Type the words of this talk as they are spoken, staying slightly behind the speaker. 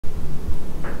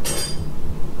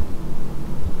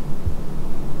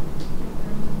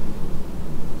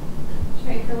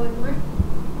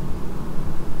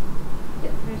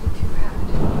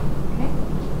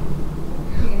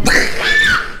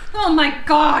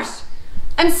gosh.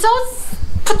 I'm so...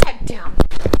 Put that down.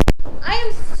 I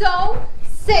am so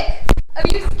sick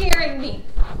of you scaring me.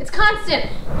 It's constant.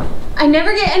 I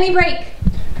never get any break.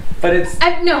 But it's...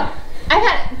 No. I've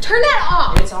had... Turn that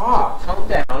off. It's off. Calm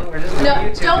down. We're just doing a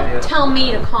YouTube don't video. tell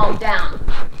me to calm down.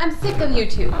 I'm sick of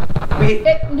YouTube.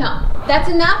 No. That's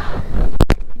enough.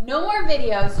 No more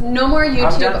videos. No more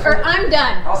YouTube. I'm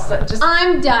done.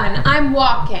 I'm done. I'm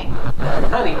walking.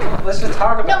 Honey, let's just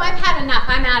talk about it. No, I've had enough.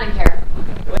 I'm out of here.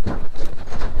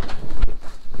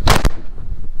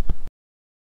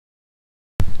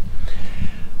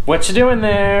 What you doing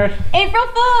there? April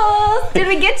Fools! Did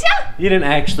we get you? You didn't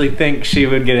actually think she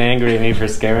would get angry at me for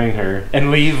scaring her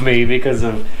and leave me because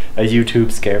of a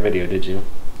YouTube scare video, did you?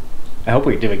 Did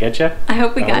we get you? I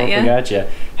hope we got you. We got you.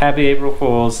 Happy April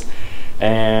Fools.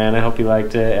 And I hope you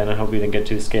liked it, and I hope you didn't get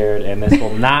too scared. And this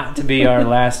will not be our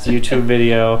last YouTube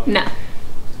video. No.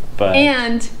 But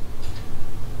and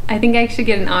I think I should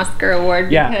get an Oscar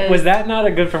award. Yeah, was that not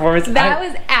a good performance? That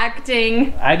was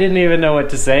acting. I didn't even know what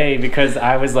to say because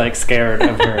I was like scared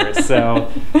of her.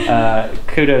 So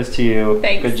kudos to you.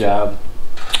 Thanks. Good job.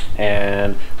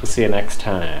 And we'll see you next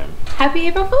time. Happy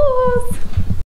April Fools!